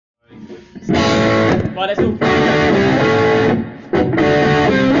Right, let's all.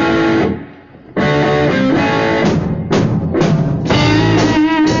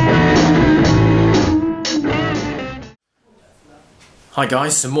 Hi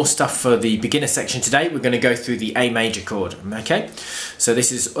guys, some more stuff for the beginner section today. We're going to go through the A major chord, okay? So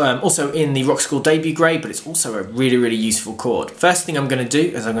this is also in the Rock School debut grade, but it's also a really useful chord. First thing I'm going to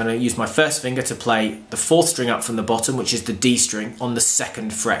do is I'm going to use my first finger to play the 4th string up from the bottom, which is the D string, on the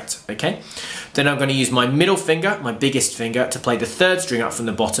 2nd fret, okay? Then I'm going to use my middle finger, my biggest finger, to play the 3rd string up from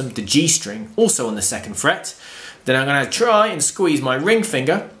the bottom, the G string, also on the 2nd fret. Then I'm going to try and squeeze my ring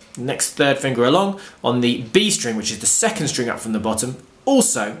finger, next 3rd finger along, on the B string, which is the 2nd string up from the bottom,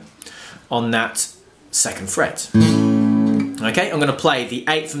 also on that 2nd fret. Okay, I'm going to play the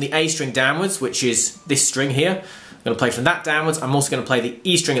 8th from the A string downwards, which is this string here. I'm going to play from that downwards. I'm also going to play the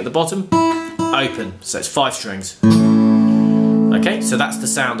E string at the bottom, open, so it's 5 strings. Okay, so that's the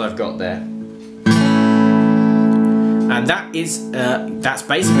sound I've got there. And that is, that's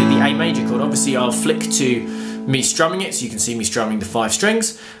basically the A major chord. Obviously I'll flick to me strumming it, so you can see me strumming the 5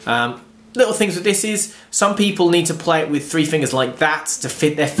 strings. Little things with this is, some people need to play it with 3 fingers like that to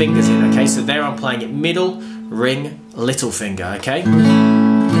fit their fingers in, okay? So there I'm playing it middle, ring, little finger, okay?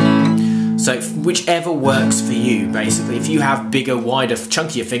 So whichever works for you, basically. If you have bigger, wider,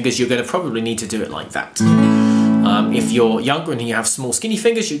 chunkier fingers, you're going to probably need to do it like that. If you're younger and you have small, skinny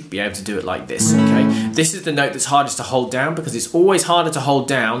fingers, you'd be able to do it like this, okay? This is the note that's hardest to hold down because it's always harder to hold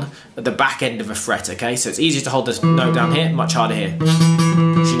down at the back end of a fret, okay? So it's easier to hold this note down here, much harder here.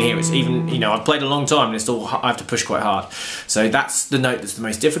 You can hear it's even, you know, I've played a long time and it's still, I have to push quite hard. So that's the note that's the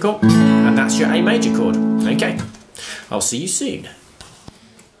most difficult, and that's your A major chord, okay? I'll see you soon.